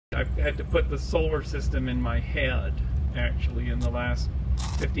I've had to put the solar system in my head, actually, in the last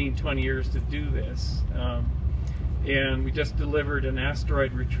 15, 20 years to do this. And we just delivered an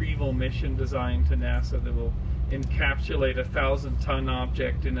asteroid retrieval mission designed to NASA that will encapsulate a 1,000-ton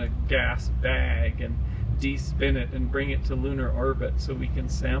object in a gas bag and de-spin it and bring it to lunar orbit so we can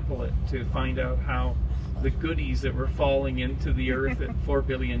sample it to find out how the goodies that were falling into the Earth at 4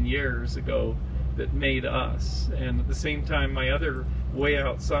 billion years ago that made us. And at the same time, my other way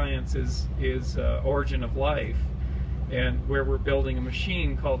out science is origin of life, and where we're building a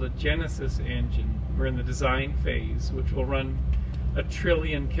machine called a Genesis engine. We're in the design phase, which will run 1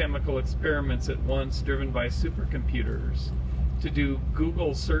 trillion chemical experiments at once, driven by supercomputers, to do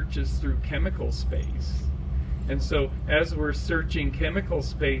Google searches through chemical space. And so as we're searching chemical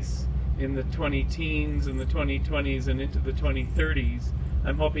space in the 20-teens and the 2020s and into the 2030s,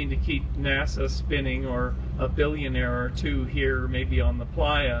 I'm hoping to keep NASA spinning, or a billionaire or two here, maybe on the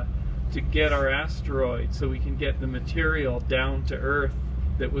playa, to get our asteroid so we can get the material down to Earth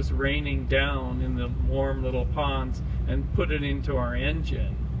that was raining down in the warm little ponds and put it into our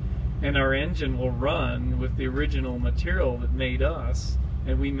engine. And our engine will run with the original material that made us,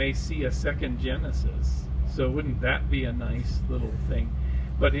 and we may see a second Genesis. So wouldn't that be a nice little thing?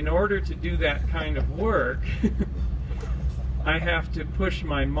 But in order to do that kind of work, I have to push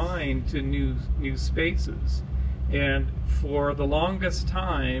my mind to new spaces. And for the longest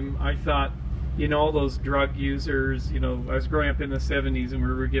time, I thought, you know, all those drug users, you know, I was growing up in the 70s and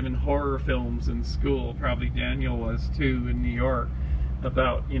we were given horror films in school, probably Daniel was too, in New York,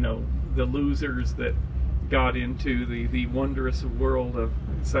 about, you know, the losers that got into the wondrous world of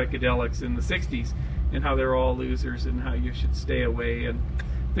psychedelics in the 60s, and how they're all losers and how you should stay away and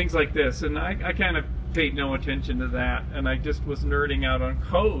things like this. And I kind of paid no attention to that, and I just was nerding out on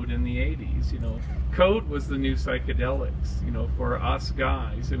code in the 80s. You know, code was the new psychedelics, you know, for us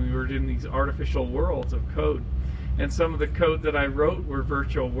guys, and we were in these artificial worlds of code. And some of the code that I wrote were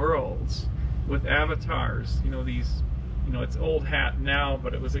virtual worlds with avatars, you know, these, you know, it's old hat now,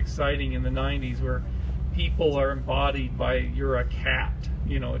 but it was exciting in the 90s, where people are embodied by, you're a cat,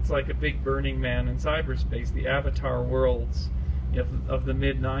 you know, it's like a big Burning Man in cyberspace, the avatar worlds of the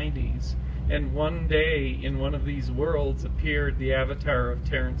mid-90s. And one day in one of these worlds appeared the avatar of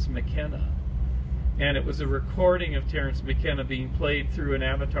Terence McKenna. And it was a recording of Terence McKenna being played through an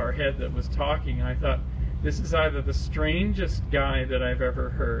avatar head that was talking. And I thought, this is either the strangest guy that I've ever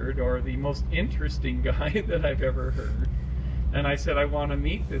heard or the most interesting guy that I've ever heard. And I said, I want to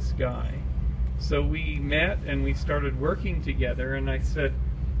meet this guy. So we met and we started working together, and I said,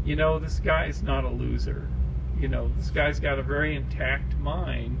 you know, this guy's not a loser. You know, this guy's got a very intact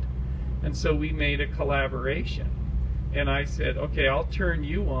mind. And so we made a collaboration. And I said, okay, I'll turn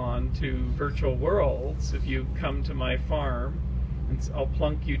you on to virtual worlds if you come to my farm, and I'll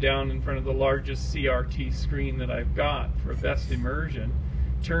plunk you down in front of the largest CRT screen that I've got for best immersion.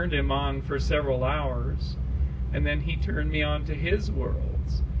 Turned him on for several hours, and then he turned me on to his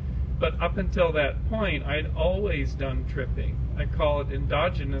worlds. But up until that point, I'd always done tripping. I call it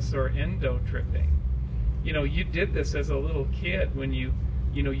endogenous or endo-tripping. You know, you did this as a little kid when you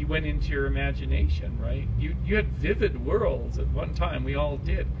went into your imagination, right? You had vivid worlds at one time. We all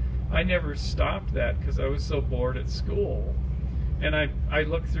did. I never stopped that because I was so bored at school. And I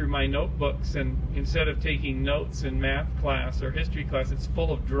looked through my notebooks, and instead of taking notes in math class or history class, it's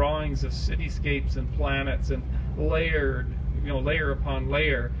full of drawings of cityscapes and planets, and layered, you know, layer upon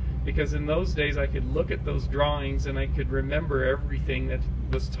layer. Because in those days I could look at those drawings and I could remember everything that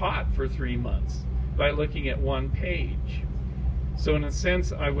was taught for 3 months by looking at one page. So in a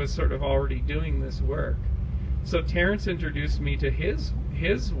sense, I was sort of already doing this work. So Terence introduced me to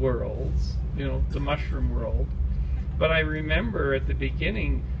his worlds, you know, the mushroom world. But I remember at the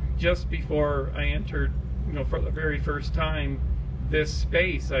beginning, just before I entered, you know, for the very first time, this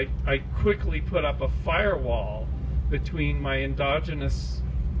space, I quickly put up a firewall between my endogenous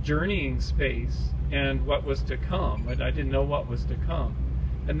journeying space and what was to come. And I didn't know what was to come.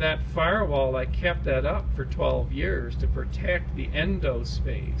 And that firewall, I kept that up for 12 years to protect the endo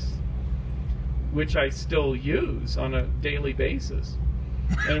space, which I still use on a daily basis.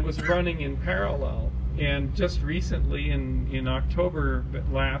 And it was running in parallel. And just recently, in October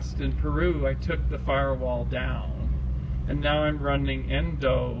last in Peru, I took the firewall down. And now I'm running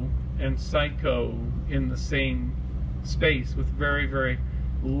endo and psycho in the same space with very, very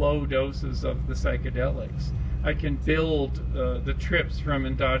low doses of the psychedelics. I can build the trips from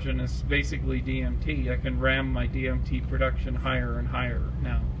endogenous, basically DMT. I can ram my DMT production higher and higher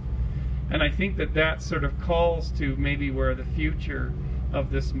now. And I think that that sort of calls to maybe where the future of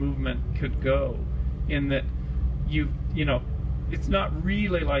this movement could go, in that you know, it's not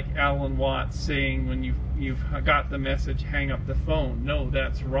really like Alan Watts saying when you've got the message, hang up the phone. No,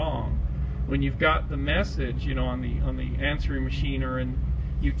 that's wrong. When you've got the message, you know, on the answering machine, or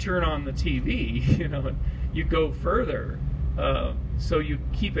you turn on the TV, you know, and you go further. So you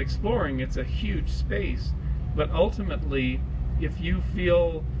keep exploring. It's a huge space, but ultimately, if you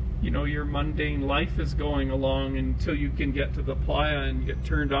feel, you know, your mundane life is going along until you can get to the playa and get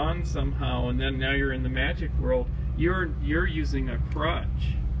turned on somehow, and then now you're in the magic world. You're using a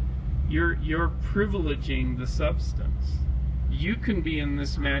crutch. You're privileging the substance. You can be in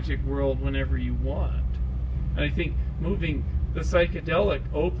this magic world whenever you want. And I think moving the psychedelic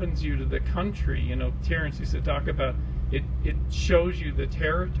opens you to the country. You know, Terence used to talk about it shows you the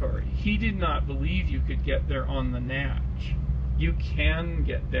territory. He did not believe you could get there on the natch. You can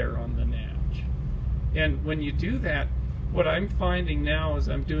get there on the natch. And when you do that, what I'm finding now is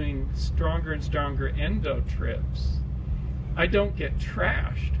I'm doing stronger and stronger endo trips. I don't get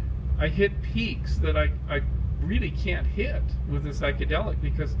trashed. I hit peaks that I really can't hit with the psychedelic,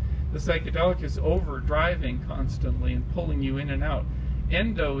 because the psychedelic is overdriving constantly and pulling you in and out.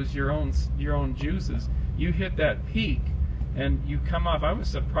 Endo is your own juices. You hit that peak and you come off. I was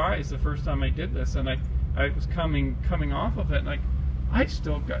surprised the first time I did this, and I was coming off of it, and I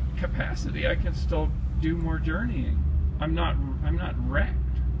still got capacity. I can still do more journeying. I'm not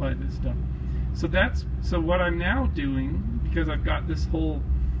wrecked by this stuff. So what I'm now doing, because I've got this whole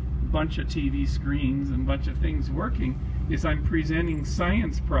bunch of TV screens and bunch of things working, is I'm presenting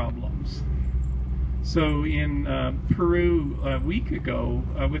science problems. So in Peru a week ago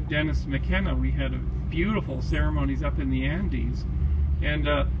with Dennis McKenna, we had beautiful ceremonies up in the Andes, and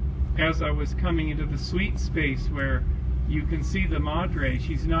as I was coming into the sweet space where you can see the madre,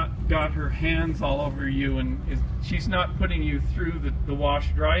 she's not got her hands all over you, and she's not putting you through the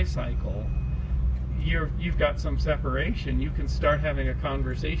wash-dry cycle. You've got some separation. You can start having a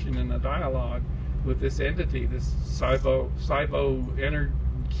conversation and a dialogue with this entity, this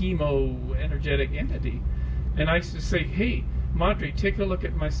chemo energetic entity. And I used to say, hey, Madre, take a look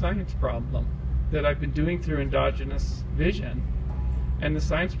at my science problem that I've been doing through endogenous vision. And the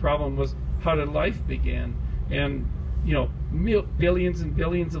science problem was, how did life begin? And, you know, billions and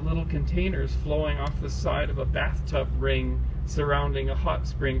billions of little containers flowing off the side of a bathtub ring surrounding a hot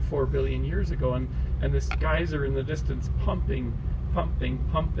spring 4 billion years ago, and this geyser in the distance pumping,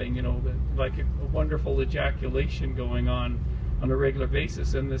 you know, like a wonderful ejaculation going on a regular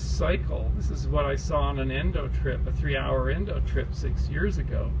basis. And this cycle, this is what I saw on an endo trip, a 3-hour endo trip 6 years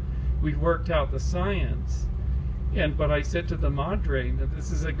ago. We've worked out the science. But I said to the Madre, that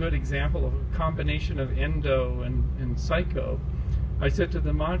this is a good example of a combination of endo and psycho. I said to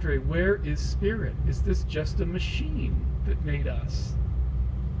the Madre, where is spirit? Is this just a machine that made us?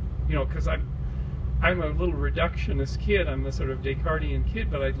 You know, because I'm a little reductionist kid. I'm a sort of Descartesian kid,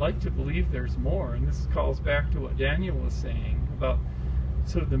 but I'd like to believe there's more. And this calls back to what Daniel was saying about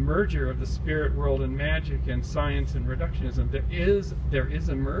sort of the merger of the spirit world and magic and science and reductionism. There is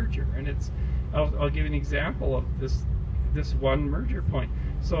a merger, and it's. I'll give you an example of this one merger point.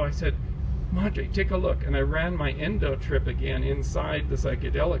 So I said, Madre, take a look. And I ran my endo trip again inside the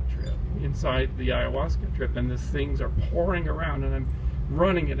psychedelic trip, inside the ayahuasca trip, and these things are pouring around, and I'm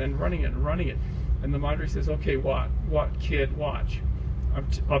running it and running it and running it. And the Madre says, okay, what kid, watch.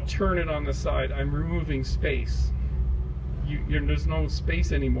 I'll turn it on the side. I'm removing space. There's no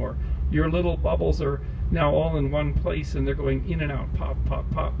space anymore. Your little bubbles are now all in one place, and they're going in and out, pop, pop,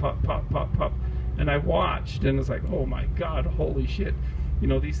 pop, pop, pop, pop, pop. And I watched, and it's like, oh my God, holy shit. You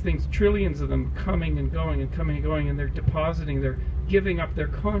know, these things, trillions of them coming and going and coming and going, and they're depositing, they're giving up their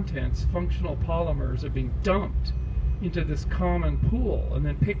contents. Functional polymers are being dumped into this common pool, and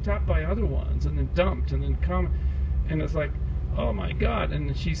then picked up by other ones, and then dumped, and then and it's like, oh my God.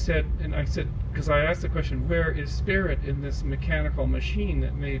 And she said, and I said, because I asked the question, where is spirit in this mechanical machine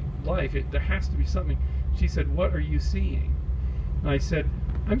that made life? There has to be something. She said, what are you seeing? And I said,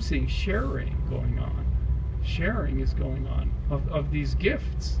 I'm seeing sharing going on. Sharing is going on of these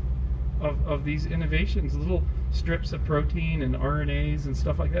gifts, of these innovations, little strips of protein and RNAs and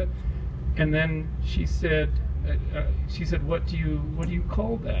stuff like that. And then she said, what do you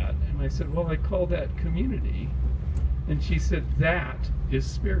call that? And I said, well, I call that community. And she said, that is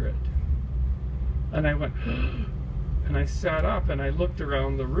spirit. And I went, and I sat up and I looked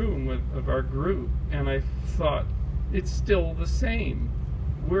around the room of our group, and I thought, it's still the same.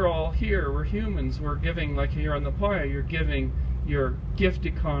 We're all here, we're humans, we're giving, like here on the playa, you're giving your gift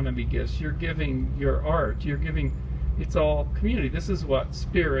economy gifts, you're giving your art, you're giving, it's all community. This is what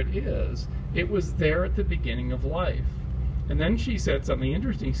spirit is. It was there at the beginning of life. And then she said something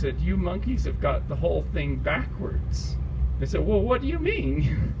interesting. She said, you monkeys have got the whole thing backwards. I said, well, what do you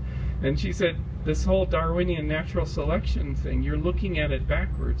mean? And she said, this whole Darwinian natural selection thing, you're looking at it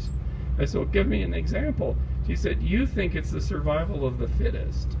backwards. I said, well, give me an example. She said, you think it's the survival of the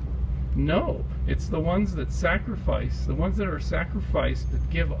fittest. No, it's the ones that sacrifice, the ones that are sacrificed that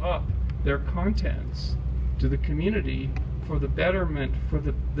give up their contents to the community for the betterment, for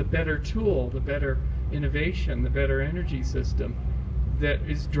the better tool, the better innovation, the better energy system that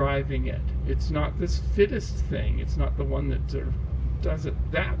is driving it. It's not this fittest thing. It's not the one that sort of does it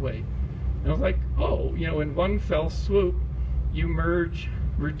that way. And I was like, oh, you know, in one fell swoop, you merge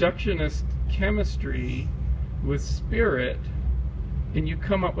reductionist chemistry with spirit, and you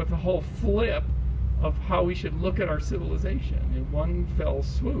come up with a whole flip of how we should look at our civilization in one fell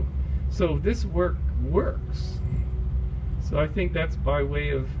swoop. So this work works. So I think that's by way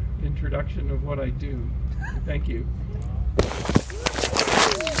of introduction of what I do. Thank you.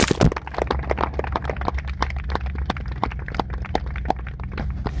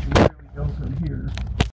 Where do we go from here?